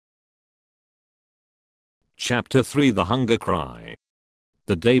Chapter 3 The Hunger Cry.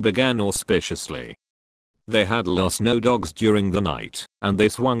 The day began auspiciously. They had lost no dogs during the night, and they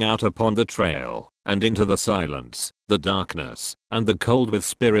swung out upon the trail, and into the silence, the darkness, and the cold with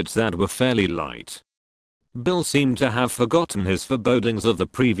spirits that were fairly light. Bill seemed to have forgotten his forebodings of the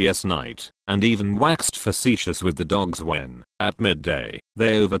previous night, and even waxed facetious with the dogs when, at midday,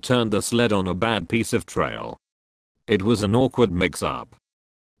 they overturned the sled on a bad piece of trail. It was an awkward mix-up.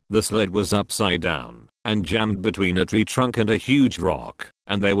 The sled was upside down and jammed between a tree trunk and a huge rock,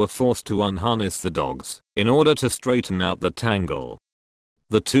 and they were forced to unharness the dogs in order to straighten out the tangle.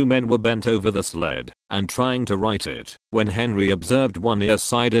 The two men were bent over the sled and trying to right it when Henry observed One Ear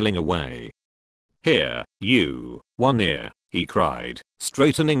sidling away. "Here, you, One Ear," he cried,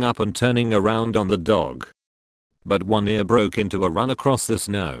 straightening up and turning around on the dog. But One Ear broke into a run across the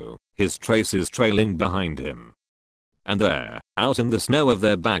snow, his traces trailing behind him. And there, out in the snow of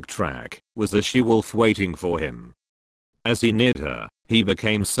their backtrack, was the she-wolf waiting for him. As he neared her, he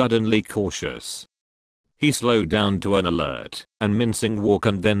became suddenly cautious. He slowed down to an alert and mincing walk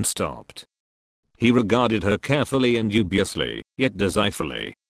and then stopped. He regarded her carefully and dubiously, yet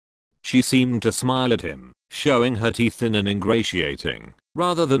decisively. She seemed to smile at him, showing her teeth in an ingratiating,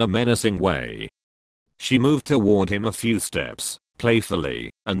 rather than a menacing way. She moved toward him a few steps,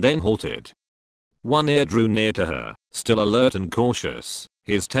 playfully, and then halted. One Ear drew near to her, still alert and cautious,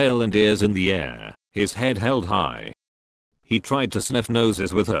 his tail and ears in the air, his head held high. He tried to sniff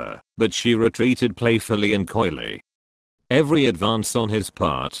noses with her, but she retreated playfully and coyly. Every advance on his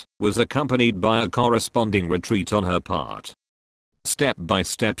part was accompanied by a corresponding retreat on her part. Step by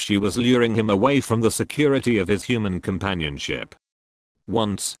step she was luring him away from the security of his human companionship.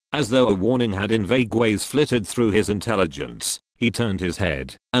 Once, as though a warning had in vague ways flitted through his intelligence, he turned his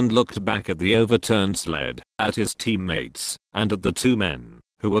head and looked back at the overturned sled, at his teammates, and at the two men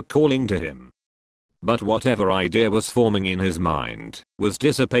who were calling to him. But whatever idea was forming in his mind was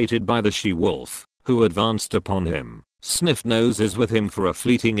dissipated by the she-wolf, who advanced upon him, sniffed noses with him for a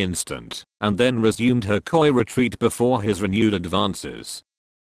fleeting instant, and then resumed her coy retreat before his renewed advances.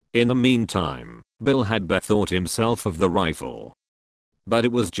 In the meantime, Bill had bethought himself of the rifle. But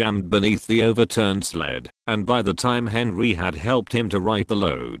it was jammed beneath the overturned sled, and by the time Henry had helped him to right the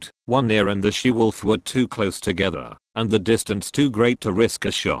load, One Ear and the she-wolf were too close together, and the distance too great to risk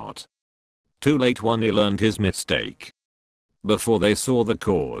a shot. Too late One Ear learned his mistake. Before they saw the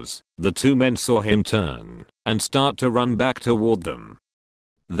cause, the two men saw him turn and start to run back toward them.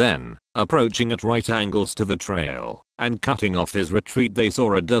 Then, approaching at right angles to the trail and cutting off his retreat, they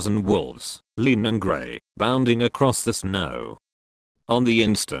saw a dozen wolves, lean and gray, bounding across the snow. On the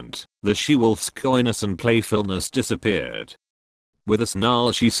instant, the she-wolf's coyness and playfulness disappeared. With a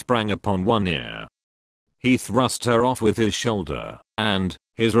snarl she sprang upon One Ear. He thrust her off with his shoulder, and,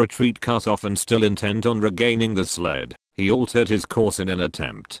 his retreat cut off and still intent on regaining the sled, he altered his course in an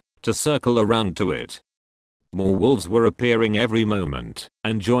attempt to circle around to it. More wolves were appearing every moment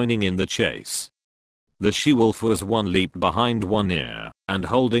and joining in the chase. The she-wolf was one leap behind One Ear and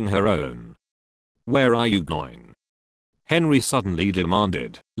holding her own. "Where are you going?" Henry suddenly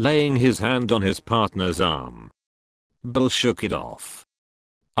demanded, laying his hand on his partner's arm. Bill shook it off.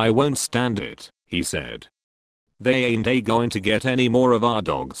 "I won't stand it," he said. "They ain't going to get any more of our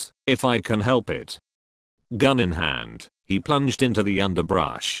dogs, if I can help it." Gun in hand, he plunged into the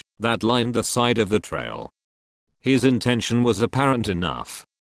underbrush that lined the side of the trail. His intention was apparent enough.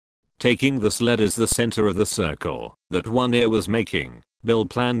 Taking the sled as the center of the circle that One Ear was making, Bill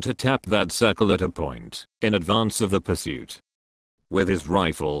planned to tap that circle at a point in advance of the pursuit. With his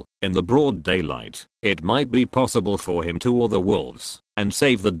rifle, in the broad daylight, it might be possible for him to awe the wolves and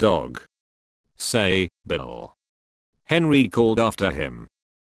save the dog. "Say, Bill," Henry called after him.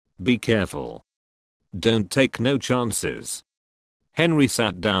 "Be careful. Don't take no chances." Henry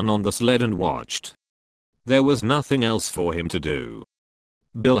sat down on the sled and watched. There was nothing else for him to do.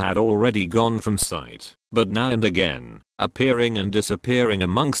 Bill had already gone from sight, but now and again, appearing and disappearing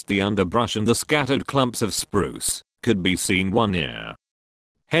amongst the underbrush and the scattered clumps of spruce, could be seen One Ear.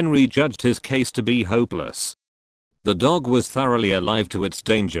 Henry judged his case to be hopeless. The dog was thoroughly alive to its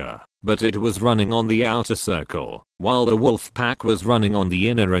danger, but it was running on the outer circle, while the wolf pack was running on the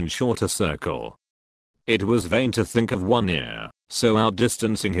inner and shorter circle. It was vain to think of One Ear so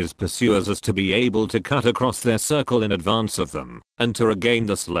outdistancing his pursuers as to be able to cut across their circle in advance of them and to regain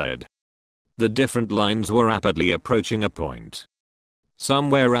the sled. The different lines were rapidly approaching a point.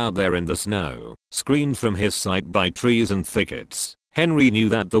 Somewhere out there in the snow, screened from his sight by trees and thickets, Henry knew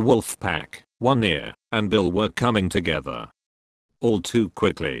that the wolf pack, One Ear, and Bill were coming together. All too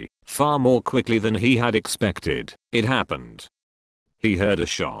quickly, far more quickly than he had expected, it happened. He heard a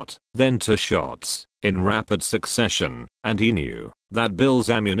shot, then two shots, in rapid succession, and he knew that Bill's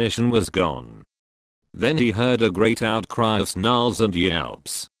ammunition was gone. Then he heard a great outcry of snarls and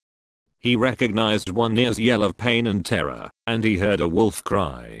yelps. He recognized one ear's yell of pain and terror, and he heard a wolf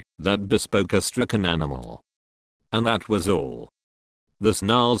cry that bespoke a stricken animal. And that was all. The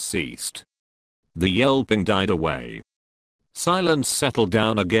snarls ceased. The yelping died away. Silence settled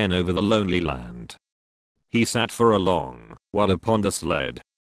down again over the lonely land. He sat for a long while upon the sled.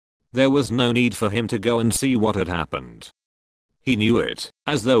 There was no need for him to go and see what had happened. He knew it,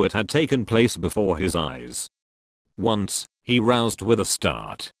 as though it had taken place before his eyes. Once, he roused with a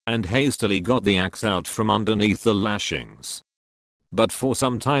start, and hastily got the axe out from underneath the lashings. But for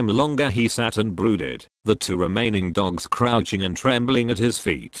some time longer he sat and brooded, the two remaining dogs crouching and trembling at his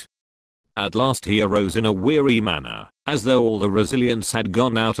feet. At last he arose in a weary manner, as though all the resilience had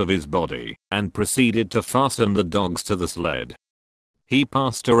gone out of his body, and proceeded to fasten the dogs to the sled. He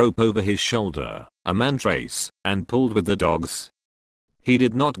passed a rope over his shoulder, a mantrace, and pulled with the dogs. He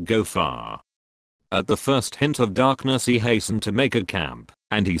did not go far. At the first hint of darkness he hastened to make a camp,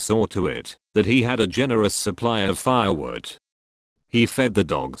 and he saw to it that he had a generous supply of firewood. He fed the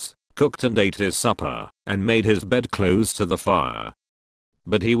dogs, cooked and ate his supper, and made his bed close to the fire.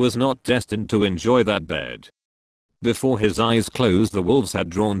 But he was not destined to enjoy that bed. Before his eyes closed the wolves had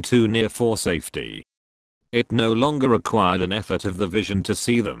drawn too near for safety. It no longer required an effort of the vision to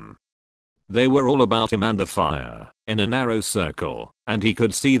see them. They were all about him and the fire, in a narrow circle, and he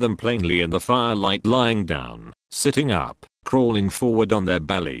could see them plainly in the firelight, lying down, sitting up, crawling forward on their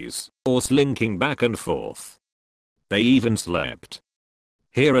bellies, or slinking back and forth. They even slept.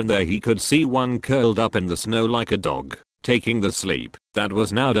 Here and there he could see one curled up in the snow like a dog, taking the sleep that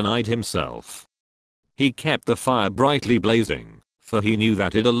was now denied himself. He kept the fire brightly blazing, for he knew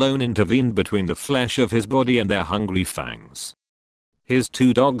that it alone intervened between the flesh of his body and their hungry fangs. His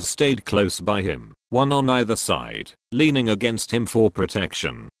two dogs stayed close by him, one on either side, leaning against him for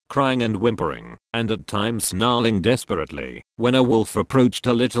protection, crying and whimpering, and at times snarling desperately, when a wolf approached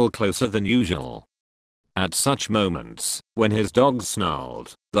a little closer than usual. At such moments, when his dogs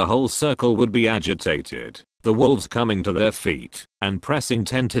snarled, the whole circle would be agitated, the wolves coming to their feet, and pressing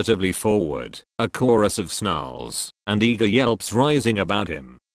tentatively forward, a chorus of snarls, and eager yelps rising about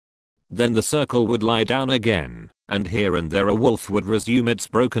him. Then the circle would lie down again, and here and there a wolf would resume its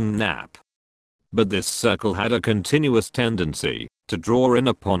broken nap. But this circle had a continuous tendency to draw in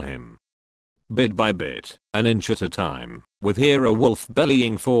upon him. Bit by bit, an inch at a time, with here a wolf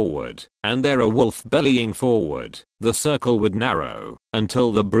bellying forward, and there a wolf bellying forward, the circle would narrow,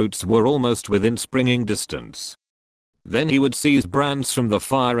 until the brutes were almost within springing distance. Then he would seize brands from the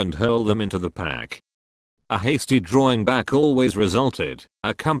fire and hurl them into the pack. A hasty drawing back always resulted,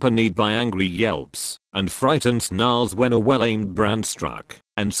 accompanied by angry yelps and frightened snarls when a well-aimed brand struck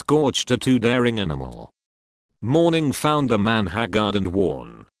and scorched a too daring animal. Morning found the man haggard and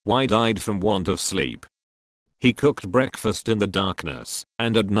worn, wide-eyed from want of sleep. He cooked breakfast in the darkness,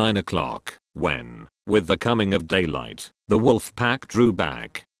 and at 9 o'clock, when, with the coming of daylight, the wolf pack drew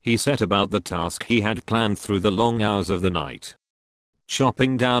back, he set about the task he had planned through the long hours of the night.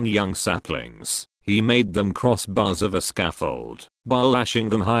 Chopping down young saplings, he made them crossbars of a scaffold, by lashing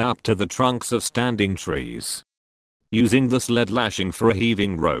them high up to the trunks of standing trees. Using the sled lashing for a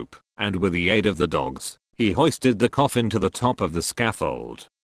heaving rope, and with the aid of the dogs, he hoisted the coffin to the top of the scaffold.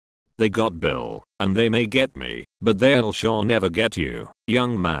 They got Bill, and they may get me, but they'll sure never get you,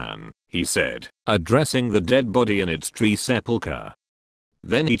 young man, he said, addressing the dead body in its tree sepulcher.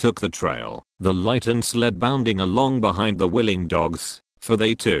 Then he took the trail, the lightened sled bounding along behind the willing dogs, for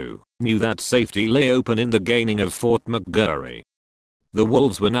they too knew that safety lay open in the gaining of Fort McGurry. The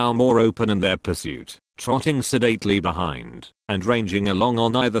wolves were now more open in their pursuit, trotting sedately behind, and ranging along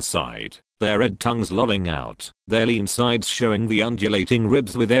on either side, their red tongues lolling out, their lean sides showing the undulating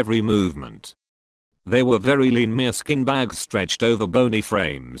ribs with every movement. They were very lean, mere skin bags stretched over bony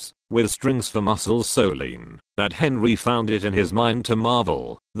frames, with strings for muscles so lean that Henry found it in his mind to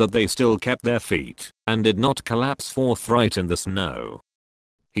marvel that they still kept their feet and did not collapse forthright in the snow.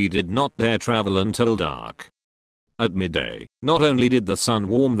 He did not dare travel until dark. At midday, not only did the sun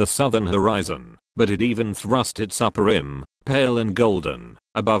warm the southern horizon, but it even thrust its upper rim, pale and golden,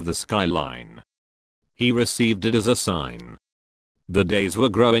 above the skyline. He received it as a sign. The days were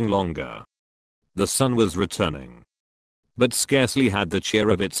growing longer. The sun was returning. But scarcely had the cheer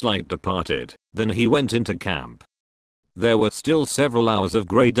of its light departed, than he went into camp. There were still several hours of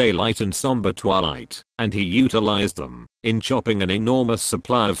grey daylight and somber twilight, and he utilized them in chopping an enormous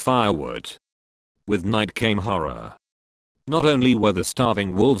supply of firewood. With night came horror. Not only were the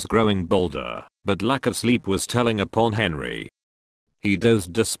starving wolves growing bolder, but lack of sleep was telling upon Henry. He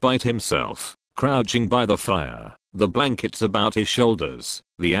dozed despite himself, crouching by the fire, the blankets about his shoulders,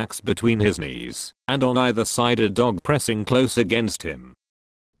 the axe between his knees, and on either side a dog pressing close against him.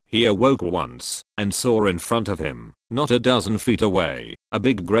 He awoke once and saw in front of him, not a dozen feet away, a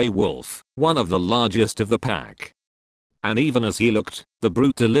big grey wolf, one of the largest of the pack. And even as he looked, the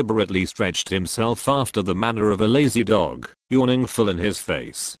brute deliberately stretched himself after the manner of a lazy dog, yawning full in his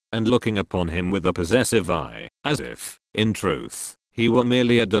face, and looking upon him with a possessive eye, as if, in truth, he were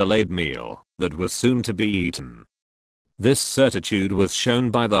merely a delayed meal that was soon to be eaten. This certitude was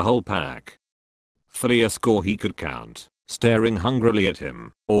shown by the whole pack. Fully a score he could count, staring hungrily at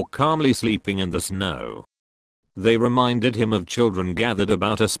him, or calmly sleeping in the snow. They reminded him of children gathered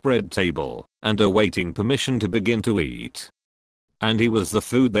about a spread table and awaiting permission to begin to eat. And he was the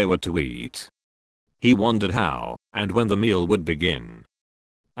food they were to eat. He wondered how and when the meal would begin.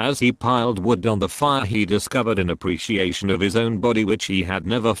 As he piled wood on the fire, he discovered an appreciation of his own body which he had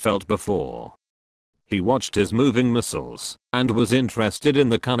never felt before. He watched his moving muscles and was interested in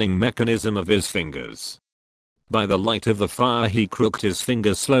the cunning mechanism of his fingers. By the light of the fire he crooked his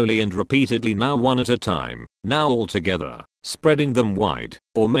fingers slowly and repeatedly, now one at a time, now all together, spreading them wide,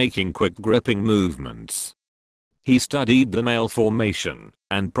 or making quick gripping movements. He studied the nail formation,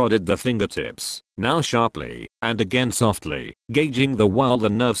 and prodded the fingertips, now sharply, and again softly, gauging the while the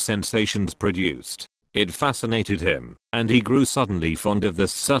nerve sensations produced. It fascinated him, and he grew suddenly fond of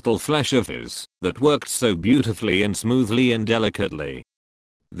this subtle flesh of his, that worked so beautifully and smoothly and delicately.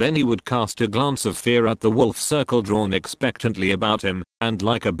 Then he would cast a glance of fear at the wolf circle drawn expectantly about him, and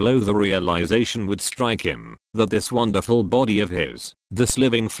like a blow the realization would strike him that this wonderful body of his, this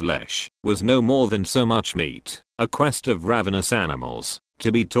living flesh, was no more than so much meat, a quest of ravenous animals,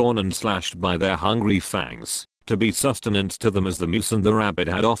 to be torn and slashed by their hungry fangs, to be sustenance to them as the moose and the rabbit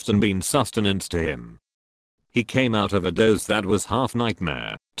had often been sustenance to him. He came out of a doze that was half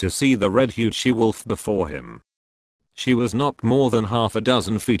nightmare, to see the red-hued she-wolf before him. She was not more than half a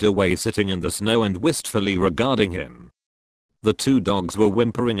dozen feet away, sitting in the snow and wistfully regarding him. The two dogs were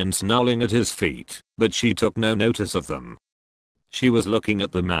whimpering and snarling at his feet, but she took no notice of them. She was looking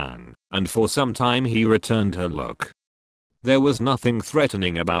at the man, and for some time he returned her look. There was nothing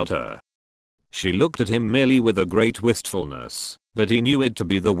threatening about her. She looked at him merely with a great wistfulness, but he knew it to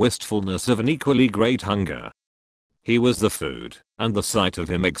be the wistfulness of an equally great hunger. He was the food, and the sight of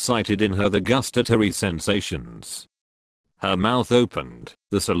him excited in her the gustatory sensations. Her mouth opened,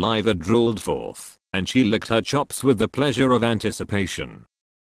 the saliva drooled forth, and she licked her chops with the pleasure of anticipation.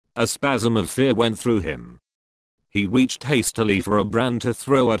 A spasm of fear went through him. He reached hastily for a brand to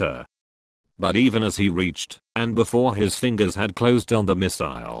throw at her. But even as he reached, and before his fingers had closed on the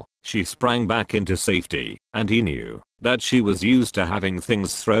missile, she sprang back into safety, and he knew that she was used to having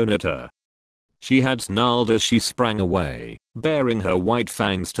things thrown at her. She had snarled as she sprang away, baring her white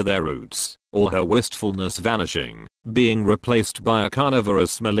fangs to their roots, all her wistfulness vanishing, being replaced by a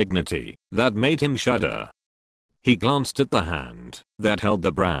carnivorous malignity that made him shudder. He glanced at the hand that held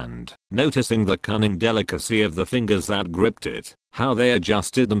the brand, noticing the cunning delicacy of the fingers that gripped it, how they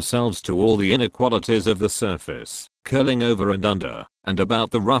adjusted themselves to all the inequalities of the surface, curling over and under, and about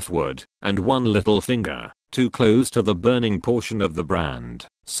the rough wood, and one little finger, too close to the burning portion of the brand,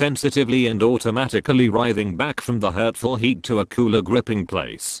 sensitively and automatically writhing back from the hurtful heat to a cooler gripping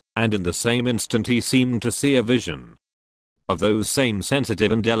place, and in the same instant he seemed to see a vision of those same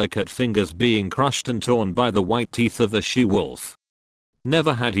sensitive and delicate fingers being crushed and torn by the white teeth of the she-wolf.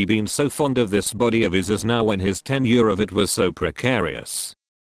 Never had he been so fond of this body of his as now when his tenure of it was so precarious.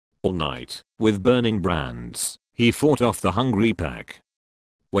 All night, with burning brands, he fought off the hungry pack.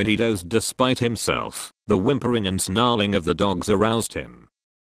 When he dozed despite himself, the whimpering and snarling of the dogs aroused him.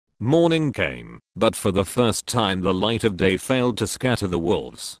 Morning came, but for the first time the light of day failed to scatter the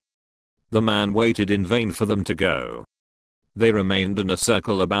wolves. The man waited in vain for them to go. They remained in a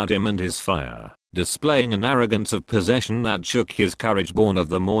circle about him and his fire, displaying an arrogance of possession that shook his courage born of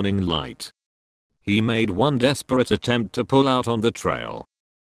the morning light. He made one desperate attempt to pull out on the trail.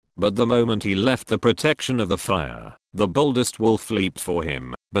 But the moment he left the protection of the fire, the boldest wolf leaped for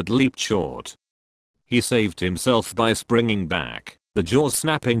him, but leaped short. He saved himself by springing back, the jaws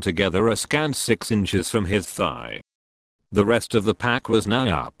snapping together a scant 6 inches from his thigh. The rest of the pack was now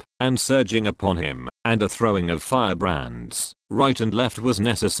up and surging upon him, and a throwing of firebrands, right and left, was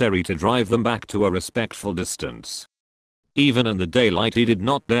necessary to drive them back to a respectful distance. Even in the daylight he did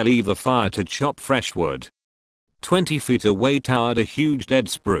not dare leave the fire to chop fresh wood. 20 feet away towered a huge dead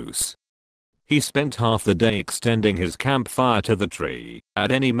spruce. He spent half the day extending his campfire to the tree,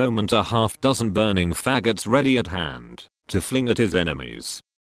 at any moment a half dozen burning faggots ready at hand to fling at his enemies.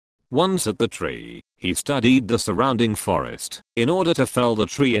 Once at the tree, he studied the surrounding forest in order to fell the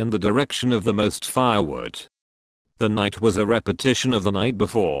tree in the direction of the most firewood. The night was a repetition of the night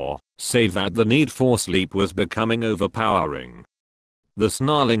before, save that the need for sleep was becoming overpowering. The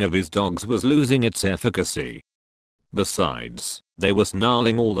snarling of his dogs was losing its efficacy. Besides, they were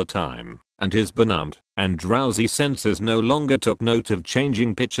snarling all the time, and his benumbed and drowsy senses no longer took note of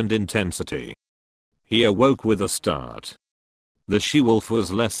changing pitch and intensity. He awoke with a start. The she-wolf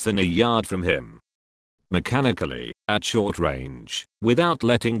was less than a yard from him. Mechanically, at short range, without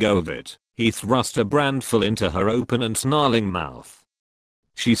letting go of it, he thrust a brandful into her open and snarling mouth.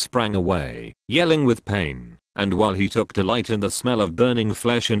 She sprang away, yelling with pain, and while he took delight in the smell of burning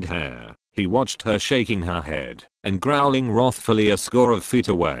flesh and hair, he watched her shaking her head and growling wrathfully a score of feet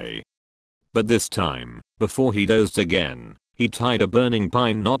away. But this time, before he dozed again, he tied a burning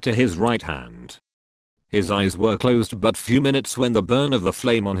pine knot to his right hand. His eyes were closed but few minutes when the burn of the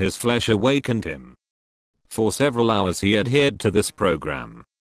flame on his flesh awakened him. For several hours he adhered to this program.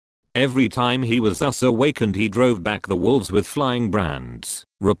 Every time he was thus awakened he drove back the wolves with flying brands,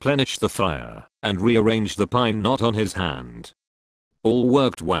 replenished the fire, and rearranged the pine knot on his hand. All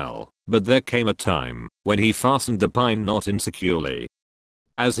worked well, but there came a time when he fastened the pine knot insecurely.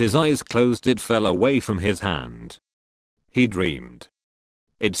 As his eyes closed it fell away from his hand. He dreamed.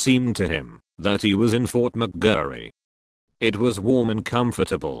 It seemed to him that he was in Fort McGurry. It was warm and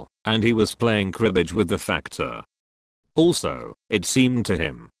comfortable, and he was playing cribbage with the factor. Also, it seemed to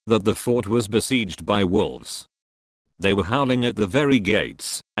him that the fort was besieged by wolves. They were howling at the very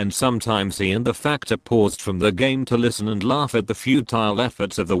gates, and sometimes he and the factor paused from the game to listen and laugh at the futile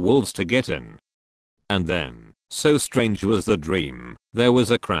efforts of the wolves to get in. And then, so strange was the dream, there was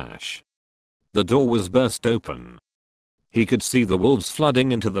a crash. The door was burst open. He could see the wolves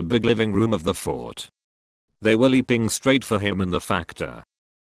flooding into the big living room of the fort. They were leaping straight for him and the factor.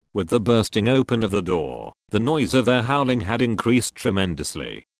 With the bursting open of the door, the noise of their howling had increased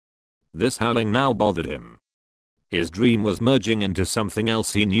tremendously. This howling now bothered him. His dream was merging into something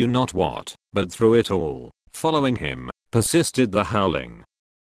else he knew not what, but through it all, following him, persisted the howling.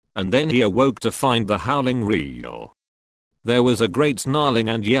 And then he awoke to find the howling real. There was a great snarling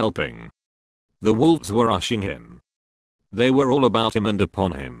and yelping. The wolves were rushing him. They were all about him and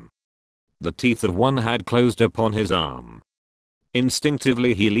upon him. The teeth of one had closed upon his arm.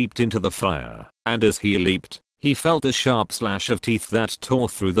 Instinctively he leaped into the fire, and as he leaped, he felt a sharp slash of teeth that tore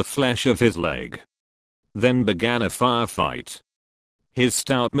through the flesh of his leg. Then began a firefight. His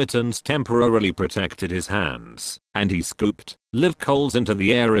stout mittens temporarily protected his hands, and he scooped live coals into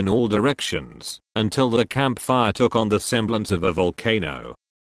the air in all directions, until the campfire took on the semblance of a volcano.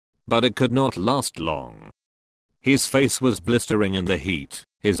 But it could not last long. His face was blistering in the heat,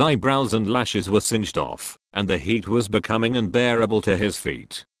 his eyebrows and lashes were singed off, and the heat was becoming unbearable to his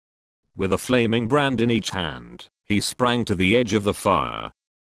feet. With a flaming brand in each hand, he sprang to the edge of the fire.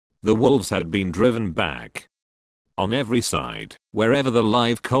 The wolves had been driven back. On every side, wherever the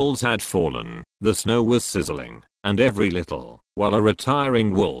live coals had fallen, the snow was sizzling, and every little, while a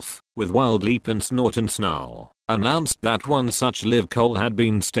retiring wolf, with wild leap and snort and snarl, announced that one such live coal had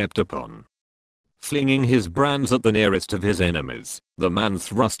been stepped upon. Flinging his brands at the nearest of his enemies, the man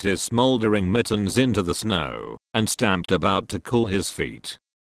thrust his smoldering mittens into the snow and stamped about to cool his feet.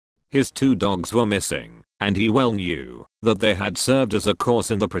 His 2 dogs were missing, and he well knew that they had served as a course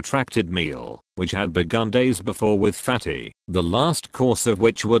in the protracted meal, which had begun days before with Fatty, the last course of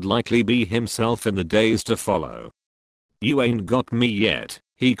which would likely be himself in the days to follow. "You ain't got me yet,"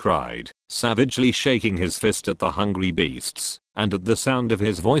 he cried, savagely shaking his fist at the hungry beasts, and at the sound of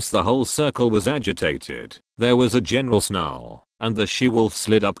his voice the whole circle was agitated. There was a general snarl, and the she-wolf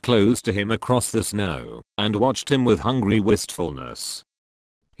slid up close to him across the snow, and watched him with hungry wistfulness.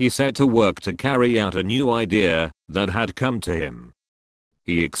 He set to work to carry out a new idea that had come to him.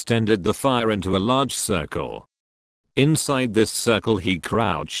 He extended the fire into a large circle. Inside this circle he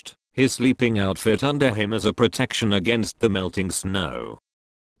crouched, his sleeping outfit under him as a protection against the melting snow.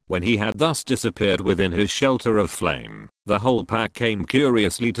 When he had thus disappeared within his shelter of flame, the whole pack came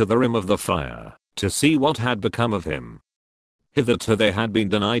curiously to the rim of the fire to see what had become of him. Hitherto they had been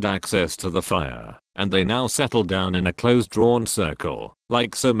denied access to the fire, and they now settled down in a close-drawn circle,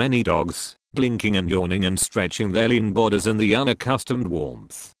 like so many dogs, blinking and yawning and stretching their lean bodies in the unaccustomed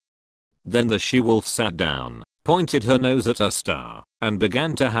warmth. Then the she-wolf sat down, pointed her nose at a star, and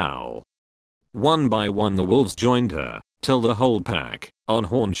began to howl. One by one the wolves joined her, till the whole pack, on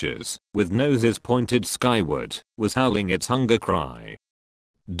haunches, with noses pointed skyward, was howling its hunger cry.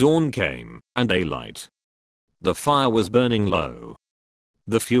 Dawn came, and daylight. The fire was burning low.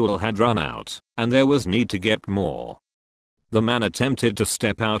 The fuel had run out, and there was need to get more. The man attempted to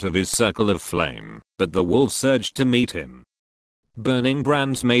step out of his circle of flame, but the wolves surged to meet him. Burning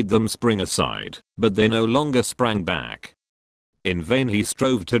brands made them spring aside, but they no longer sprang back. In vain he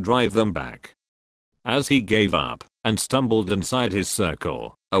strove to drive them back. As he gave up and stumbled inside his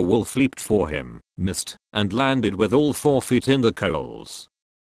circle, a wolf leaped for him, missed, and landed with all 4 feet in the coals.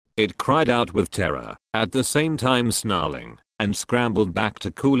 It cried out with terror, at the same time snarling, and scrambled back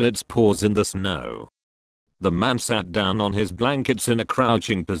to cool its paws in the snow. The man sat down on his blankets in a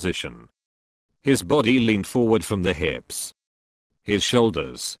crouching position. His body leaned forward from the hips. His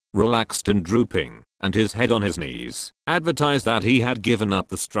shoulders, relaxed and drooping, and his head on his knees, advertised that he had given up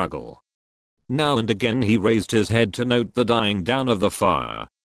the struggle. Now and again he raised his head to note the dying down of the fire.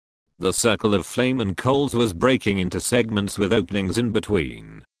 The circle of flame and coals was breaking into segments with openings in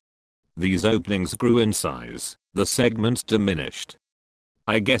between. These openings grew in size, the segments diminished.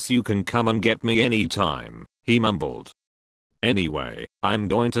 "I guess you can come and get me anytime," he mumbled. "Anyway, I'm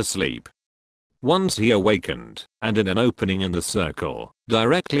going to sleep." Once he awakened, and in an opening in the circle,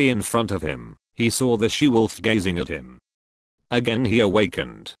 directly in front of him, he saw the she-wolf gazing at him. Again he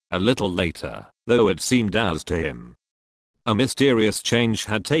awakened, a little later, though it seemed hours to him. A mysterious change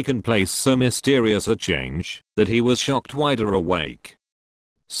had taken place, so mysterious a change, that he was shocked wider awake.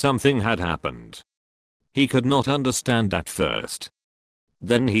 Something had happened. He could not understand at first.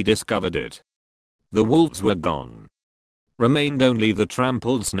 Then he discovered it. The wolves were gone. Remained only the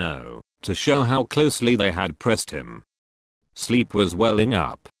trampled snow, to show how closely they had pressed him. Sleep was welling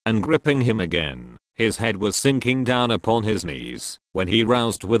up and gripping him again. His head was sinking down upon his knees when he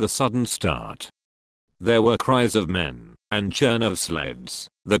roused with a sudden start. There were cries of men and churn of sleds,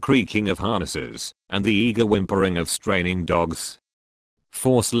 the creaking of harnesses, and the eager whimpering of straining dogs.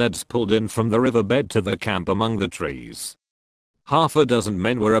 4 sleds pulled in from the riverbed to the camp among the trees. Half a dozen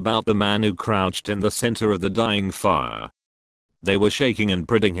men were about the man who crouched in the center of the dying fire. They were shaking and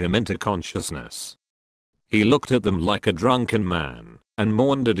prodding him into consciousness. He looked at them like a drunken man and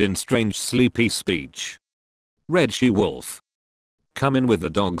maundered in strange sleepy speech. "Red she-wolf. Come in with the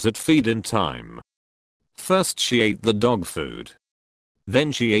dogs at feed-in time." First she ate the dog food.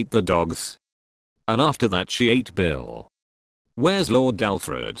 Then she ate the dogs. And after that she ate Bill. "Where's Lord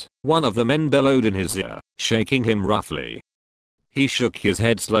Alfred?" one of the men bellowed in his ear, shaking him roughly. He shook his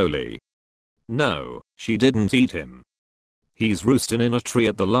head slowly. "No, she didn't eat him. He's roosting in a tree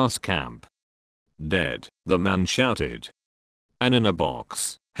at the last camp." "Dead," the man shouted. "And in a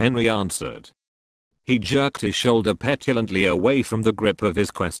box," Henry answered. He jerked his shoulder petulantly away from the grip of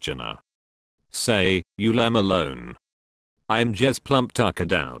his questioner. "Say, you lamb alone. I'm just plump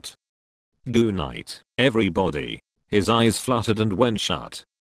tuckered out. Good night, everybody." His eyes fluttered and went shut.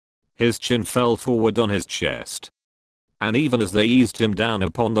 His chin fell forward on his chest. And even as they eased him down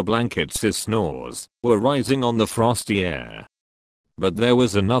upon the blankets, his snores were rising on the frosty air. But there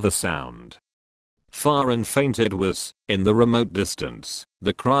was another sound. Far and faint it was, in the remote distance,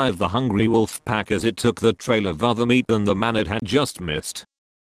 the cry of the hungry wolf pack as it took the trail of other meat than the man it had just missed.